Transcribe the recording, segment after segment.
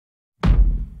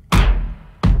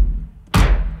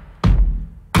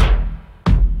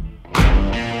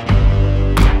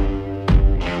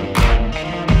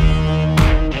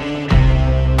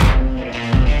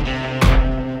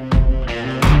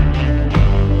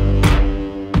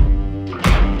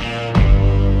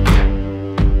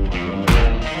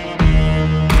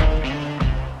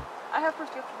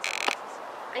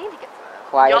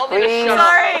Quiet, please.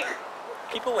 Sorry.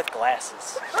 People with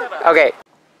glasses. Shut up. Okay.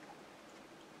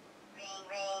 Ring,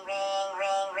 ring, ring,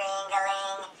 ring, ring,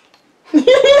 ring-a-ling.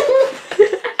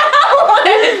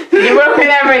 You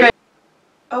ruined everything.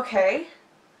 Okay.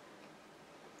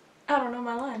 I don't know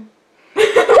my line. We're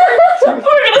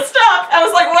gonna stop. I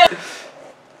was like, wait.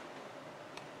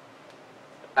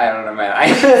 I don't know, man.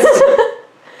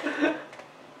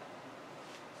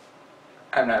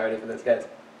 I'm not ready for this, guys.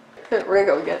 We're gonna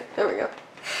go again. There we go.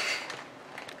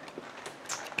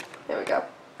 There we go.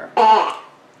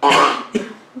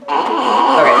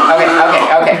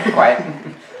 Okay. Quiet.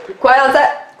 Quiet on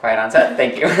set. Quiet on set.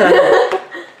 Thank you.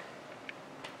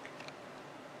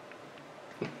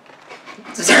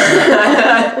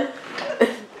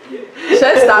 Should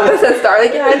I stop this and start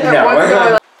again? Or No. what's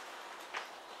going on?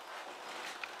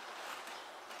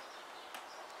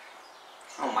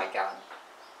 Oh my god.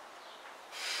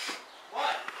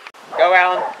 What? Go,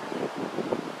 Alan.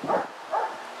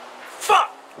 Fuck!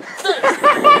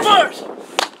 First!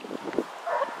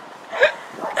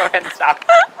 Go ahead and stop.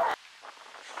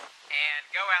 And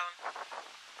go, Alan.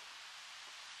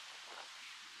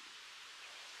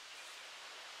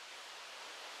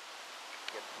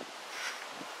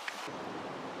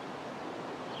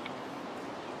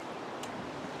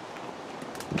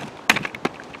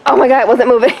 Oh my god, it wasn't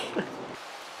moving.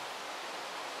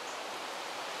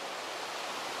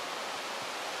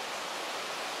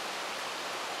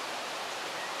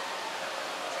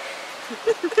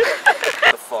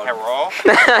 The fun. Roll?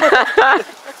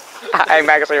 I'm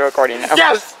actually recording now.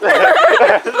 Yes!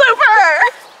 Blooper!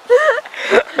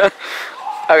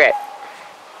 Okay.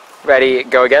 Ready,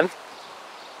 go again?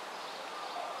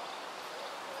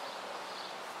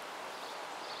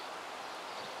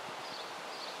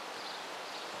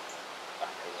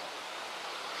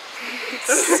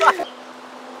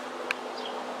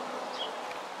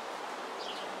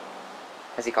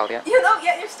 Has he called yet? You know,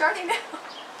 yeah, you're starting now.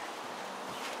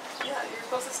 Yeah, you're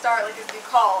supposed to start like as you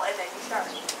call and then you start.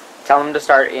 Tell him to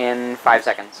start in 5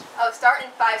 seconds. Oh, start in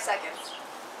 5 seconds.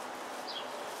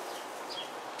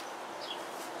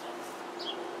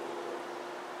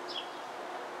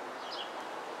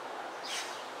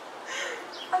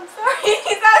 I'm sorry,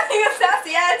 he's having a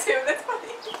sassy attitude, that's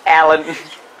funny. Alan.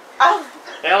 Alan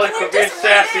Can you could be just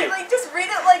read sassy. it, like, just read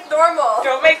it like normal.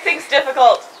 Don't make things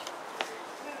difficult.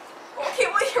 Okay,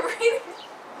 what you're reading.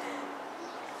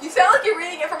 You sound like you're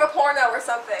reading it from a porno or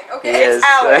something, okay? He is.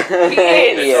 Alan. He is. He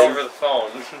It's is. over the phone.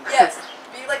 Yes,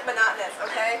 be like monotonous,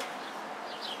 okay?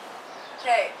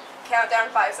 Okay, count down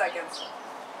 5 seconds.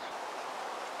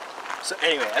 So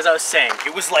anyway, as I was saying,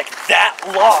 it was like that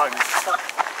long.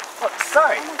 Oh,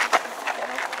 sorry.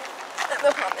 No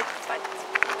problem, it's fine.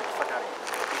 Fuck out of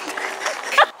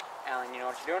here. Alan, you know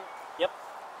what you're doing? Yep.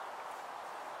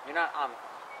 You're not on.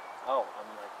 Oh, I'm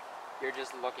like... You're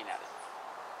just looking at it.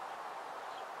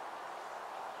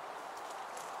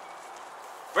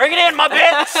 Bring it in, my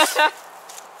bitch!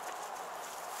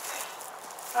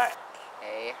 Alright.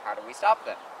 Hey, how do we stop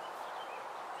them?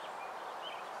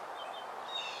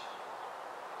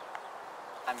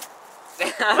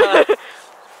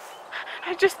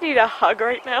 I just need a hug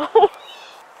right now.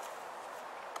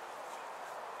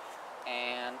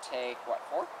 And take what,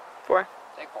 4? 4.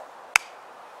 Take 4.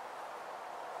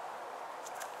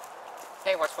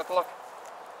 Hey, what's with the look?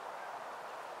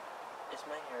 Is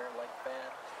my hair like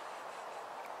bad?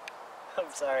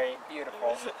 I'm sorry.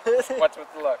 Beautiful. What's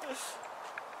with the look?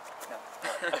 No.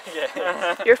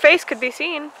 Okay. Your face could be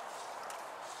seen.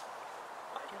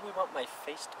 Why do we want my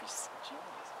face to be... Jeez.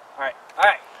 Alright,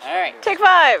 alright. Alright. Take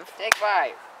 5. Take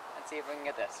 5. Let's see if we can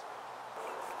get this.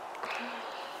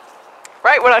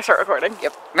 Right when I start recording.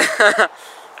 Yep.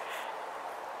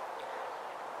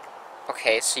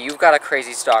 Okay, so you've got a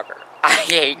crazy stalker. I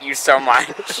hate you so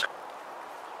much.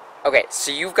 Okay,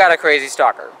 so you've got a crazy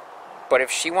stalker. But if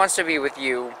she wants to be with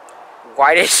you,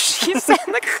 why did she send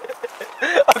the...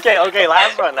 Okay,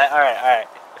 last one. Alright.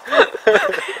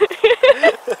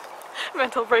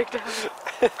 Mental breakdown.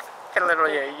 I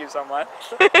literally hate you so much.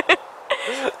 Hey,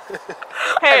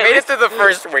 I made it to the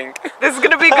first wink. this is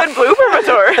gonna be good blooper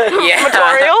mature. Yeah.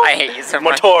 Material? I hate you so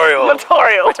much. Motorial.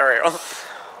 Material.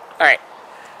 Alright.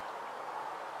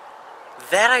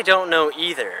 That I don't know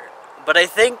either, but I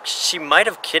think she might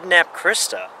have kidnapped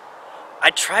Krista. I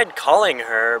tried calling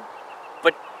her,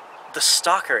 but the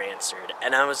stalker answered,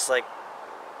 and I was like,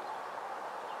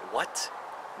 what?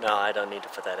 No, I don't need to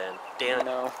put that in. Damn it.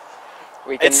 No.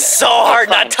 We can, It's so hard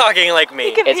fine. not talking like me.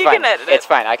 You can edit it. It's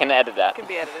fine. I can edit that. It can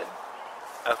be edited.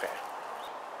 Okay.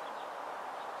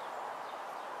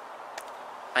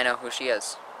 I know who she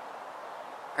is.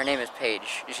 Her name is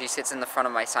Paige. She sits in the front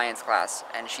of my science class,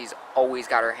 and she's always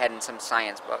got her head in some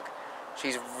science book.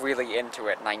 She's really into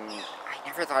it, and I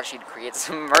never thought she'd create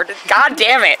some murder. God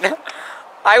damn it!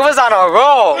 I was on a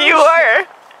roll! You were.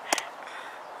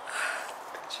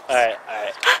 Alright.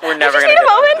 We're never just gonna need a get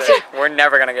done with moment. this. We're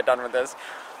never gonna get done with this.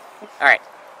 Alright.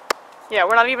 Yeah,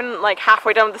 we're not even like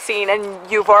halfway done with the scene,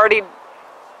 and you've already.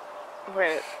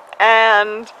 Wait.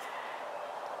 And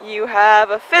you have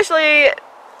officially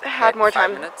had more 5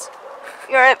 time. minutes?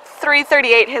 You're at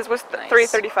 3:38. His was Nice.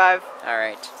 3:35.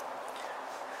 Alright.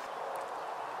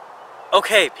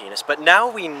 Okay, Penis, but now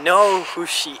we know who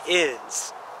she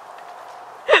is.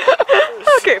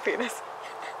 Okay, penis.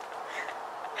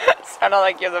 Sounded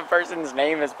like the person's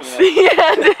name is Penis.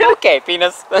 Yeah. Okay,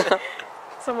 Penis.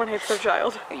 Someone hates their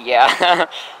child. Yeah.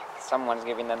 Someone's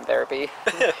giving them therapy.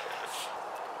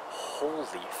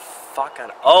 Holy fuck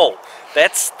on. Oh,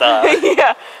 that's the.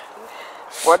 Yeah.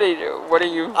 What are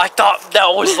you? I thought that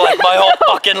was like my whole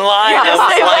fucking line. I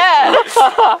was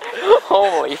like,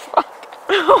 Holy fuck.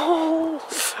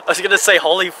 I was gonna say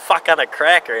holy fuck on a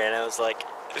cracker, and I was like,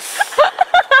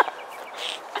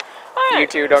 You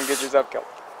two don't get yourself killed.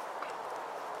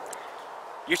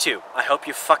 you two, I hope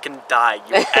you fucking die,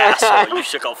 you asshole. You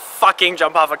should go fucking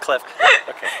jump off a cliff.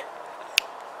 Okay.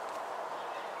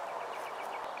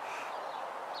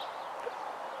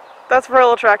 That's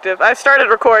real attractive. I started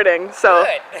recording, so.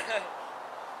 Good.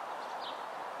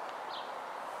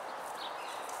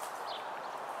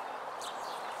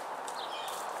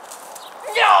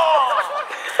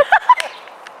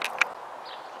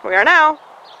 We are now.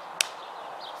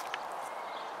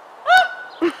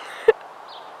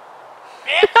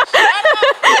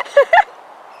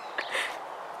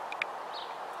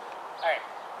 Alright.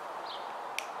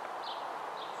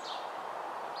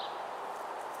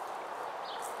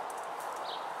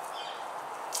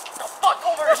 Fuck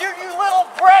over here, you little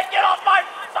brat! Get off my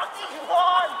fucking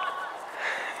lawn!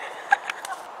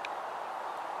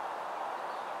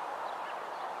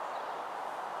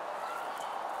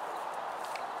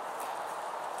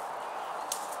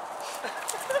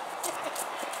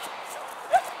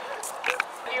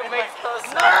 You make those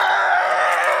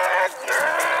sounds.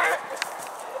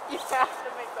 You have to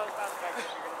make those sound effects if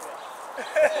you're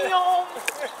gonna do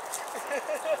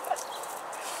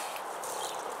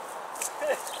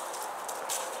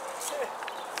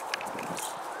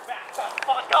Back the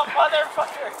fuck up,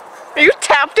 motherfucker! Are you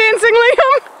tap dancing,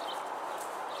 Liam?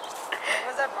 What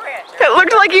was that branch? It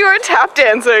looked like you were tap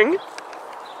dancing.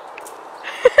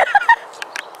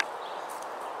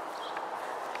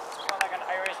 Like an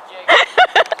Irish jig.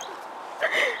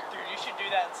 Dude, you should do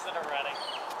that instead of running.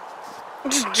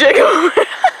 Just jiggle.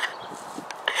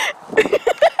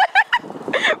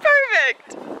 Perfect.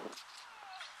 The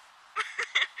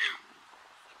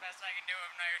best I can do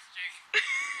of an Irish jig.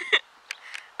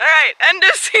 Alright, end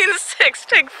of scene 6,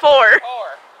 take 4. Or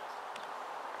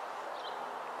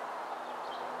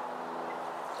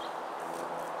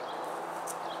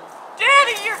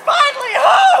Daddy, you're finally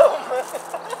home!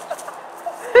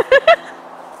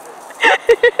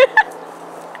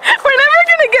 We're never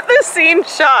gonna get this scene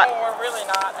shot. we're really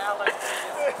not, Alan.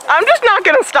 I'm just not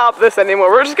gonna stop this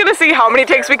anymore. We're just gonna see how many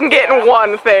takes we can get in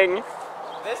one thing.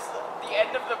 The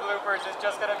end of the bloopers is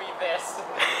just gonna be this.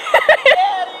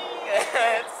 Daddy!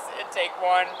 It's take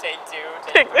 1, take 2,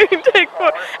 Take 4.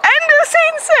 End of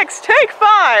scene 6, take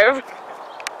 5.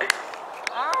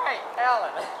 Alright,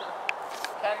 Alan.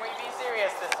 Can we be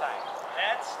serious this time?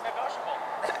 That's negotiable.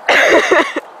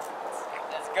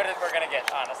 As good as we're gonna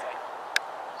get, honestly.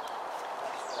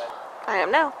 I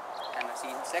am now. End of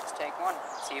scene 6, take 1.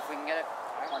 See if we can get it.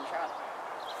 One shot.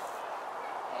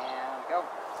 And go.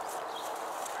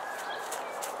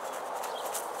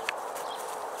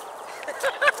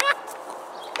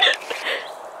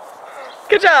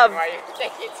 Good job. Why are you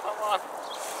taking so long?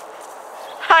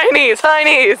 High knees, high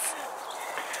knees.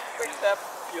 Quick step.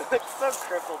 You look so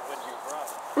crippled when you run.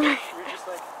 You're just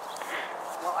like,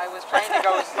 Well, I was trying to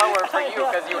go slower for you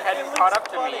because you hadn't It caught looks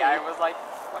up to me. funny. I was like,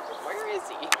 where is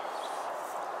he?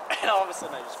 and all of a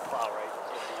sudden I just plow right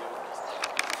into you.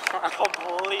 Just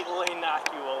completely knock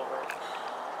you over.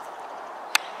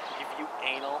 Give you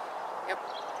anal. Yep.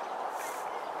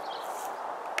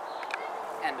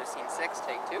 End of scene 6,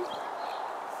 take 2. Let's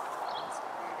see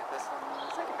if we can get this one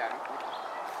the second time.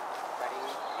 Ready,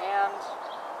 and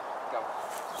go.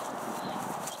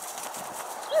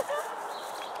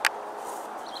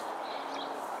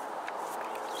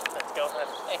 Let's go.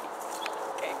 Hey.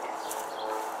 Okay.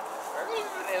 Where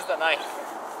even is the knife?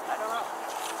 I don't know.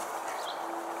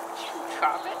 Did you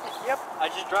drop it? Yep, I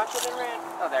just dropped it and ran.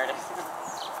 Oh, there it is.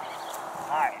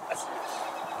 Alright, let's do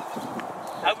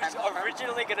this. I was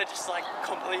originally gonna just like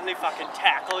completely fucking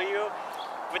tackle you,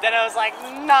 but then I was like,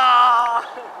 nah.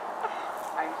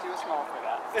 I'm too small for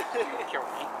that. You kill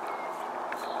me.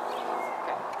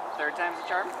 Okay. Third time's a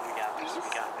charm. We got this. We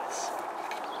got this.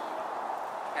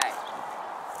 Okay.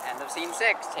 End of scene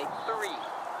 6. Take 3.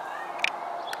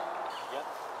 Yep.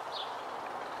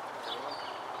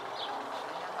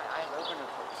 My eyes open or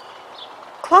closed?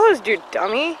 Closed, you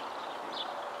dummy.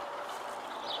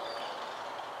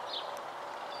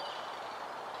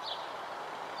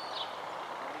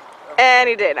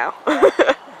 Any day now.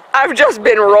 I've just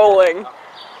been rolling.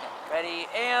 Ready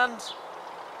and.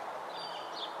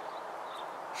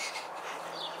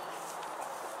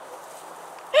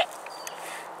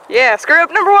 Yeah, screw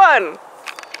up number 1.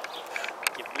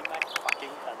 Give me my fucking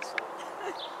pencil.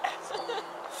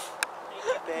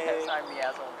 Yes, I'm the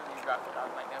asshole because you dropped it on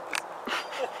my nose.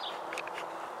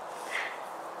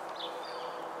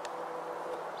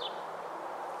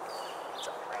 It's a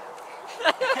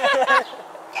wrap.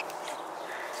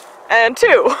 And 2.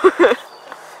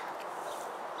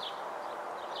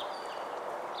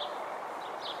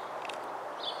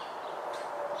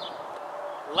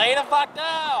 Lay the fuck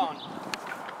down.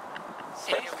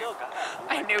 Still got it.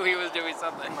 I knew he was doing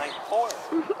something. Like 4.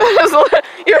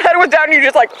 Your head was down and you're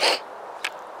just like...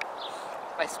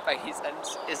 My spidey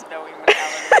sense is knowing when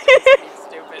Alan is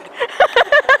doing something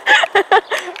stupid.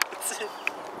 It's a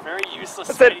very useless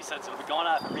That's it. spidey sense. It'll be going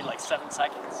out every like 7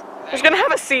 seconds. He's gonna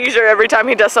have a seizure every time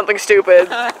he does something stupid.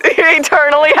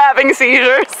 Eternally having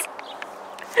seizures.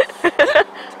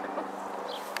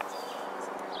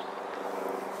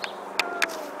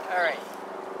 Alright.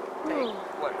 Take,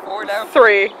 what, 4 down?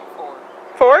 3. 4.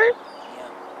 4? Yeah.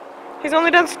 He's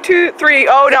only done 2, 3.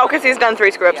 Oh no, because he's done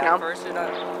 3 screw ups now. First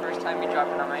time he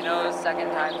dropped it on my nose,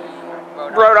 second time he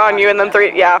Wrote on you and then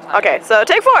 3. Yeah, okay, so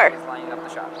take 4. He's lining up the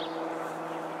shot.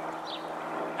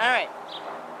 Alright.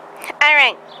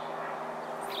 Alright.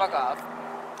 Fuck off.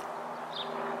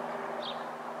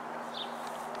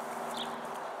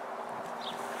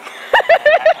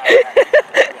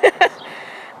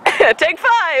 Take 5.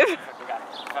 We got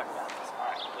this. Fuck got this.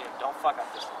 Alright, Liam, don't fuck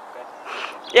up this one, okay?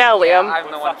 Yeah, Liam.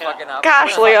 I'm the one fucking up.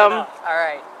 Gosh, Liam.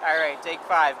 Alright, take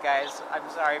 5, guys. I'm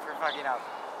sorry for fucking up.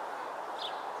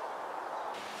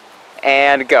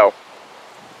 And go.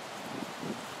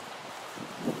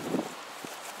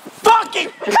 Fucking!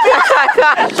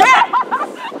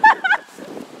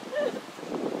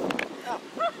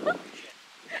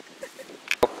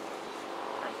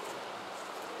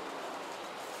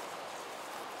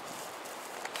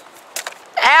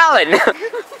 Alan!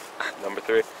 Number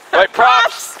 3. Right,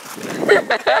 props!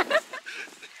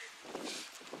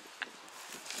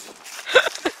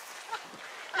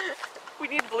 We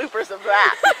need bloopers of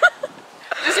that.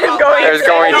 There's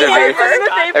going to be.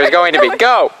 There's going to be.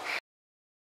 Go!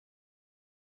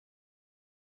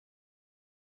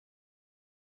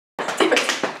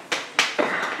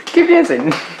 Keep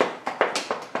dancing.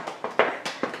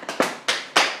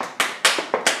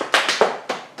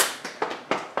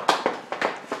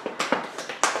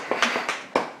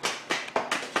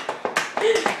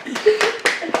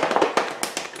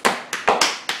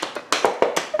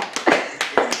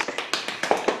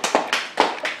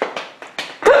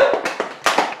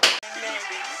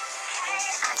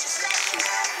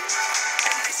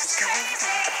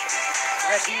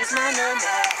 Here's my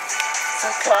number, so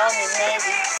call me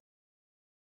maybe.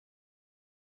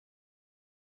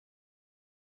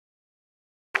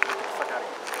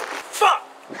 Fuck!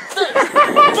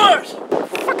 First!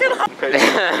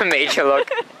 Fucking Made you look.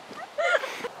 What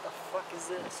the fuck is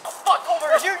this? Fuck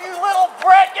over here, you little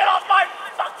brat! Get off my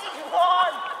fucking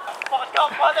lawn! Fuck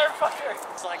up, motherfucker!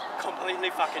 It's like completely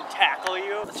fucking tackle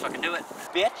you. Let's fucking do it.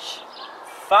 Bitch.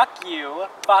 Fuck you.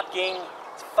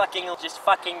 Fucking, just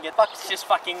fucking get fucked, just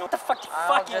fucking, what the fuck,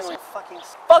 fucking, just-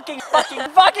 fucking.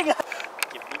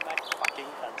 Give me my fucking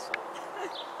pencil.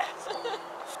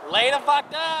 Lay the fuck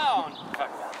down!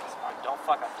 Fuck got this. Don't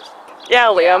fuck up this one. Yeah,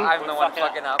 Liam. I'm the one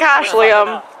fucking up. Gosh,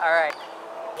 Liam. Alright.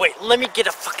 Wait, let me get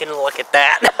a fucking look at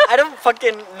that. I don't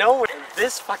fucking know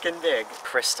this fucking big.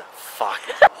 Krista, fuck.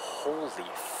 Holy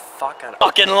fuck on a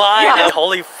fucking line. Yeah.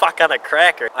 Holy fuck on a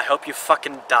cracker. I hope you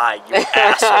fucking die, you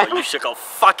asshole. You should go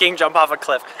fucking jump off a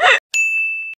cliff.